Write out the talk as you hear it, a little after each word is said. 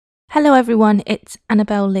Hello everyone, it's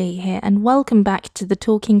Annabelle Lee here and welcome back to the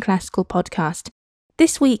Talking Classical podcast.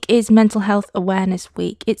 This week is Mental Health Awareness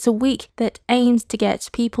Week. It's a week that aims to get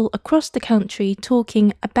people across the country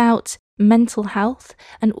talking about mental health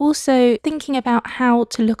and also thinking about how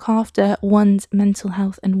to look after one's mental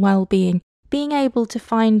health and well-being. Being able to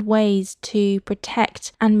find ways to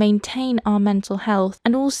protect and maintain our mental health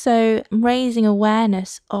and also raising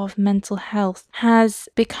awareness of mental health has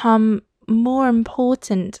become more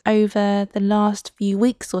important over the last few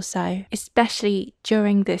weeks or so, especially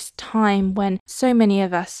during this time when so many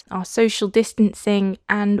of us are social distancing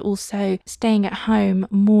and also staying at home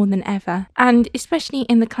more than ever. And especially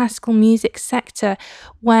in the classical music sector,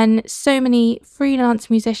 when so many freelance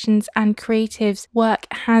musicians and creatives' work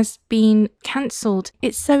has been cancelled,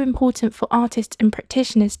 it's so important for artists and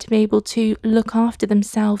practitioners to be able to look after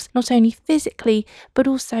themselves, not only physically, but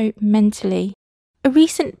also mentally. A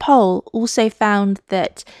recent poll also found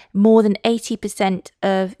that more than 80%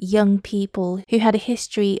 of young people who had a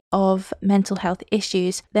history of mental health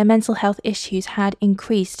issues, their mental health issues had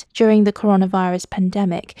increased during the coronavirus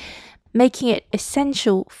pandemic, making it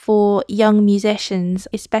essential for young musicians,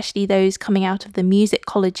 especially those coming out of the music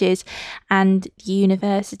colleges and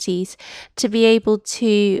universities, to be able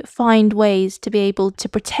to find ways to be able to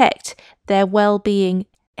protect their well-being.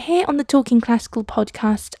 Here on the Talking Classical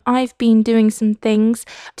podcast, I've been doing some things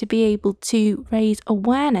to be able to raise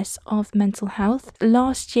awareness of mental health.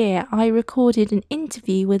 Last year, I recorded an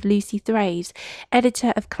interview with Lucy Thraves,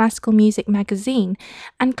 editor of Classical Music magazine,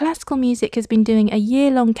 and Classical Music has been doing a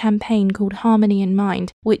year-long campaign called Harmony in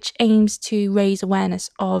Mind, which aims to raise awareness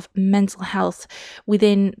of mental health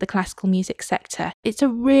within the classical music sector. It's a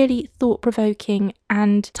really thought-provoking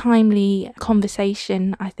and timely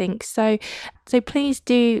conversation, I think. So please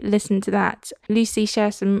do listen to that. Lucy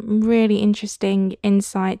shares some really interesting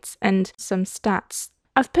insights and some stats.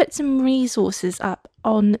 I've put some resources up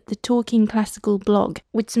on the Talking Classical blog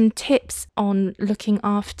with some tips on looking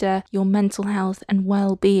after your mental health and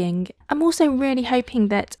well-being. I'm also really hoping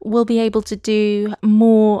that we'll be able to do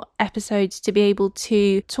more episodes to be able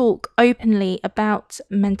to talk openly about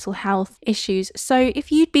mental health issues. So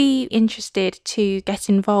if you'd be interested to get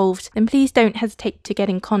involved, then please don't hesitate to get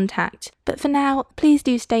in contact. But for now, please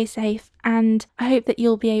do stay safe, and I hope that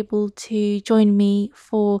you'll be able to join me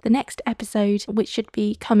for the next episode, which should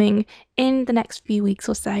be coming in the next few weeks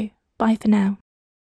or so. Bye for now.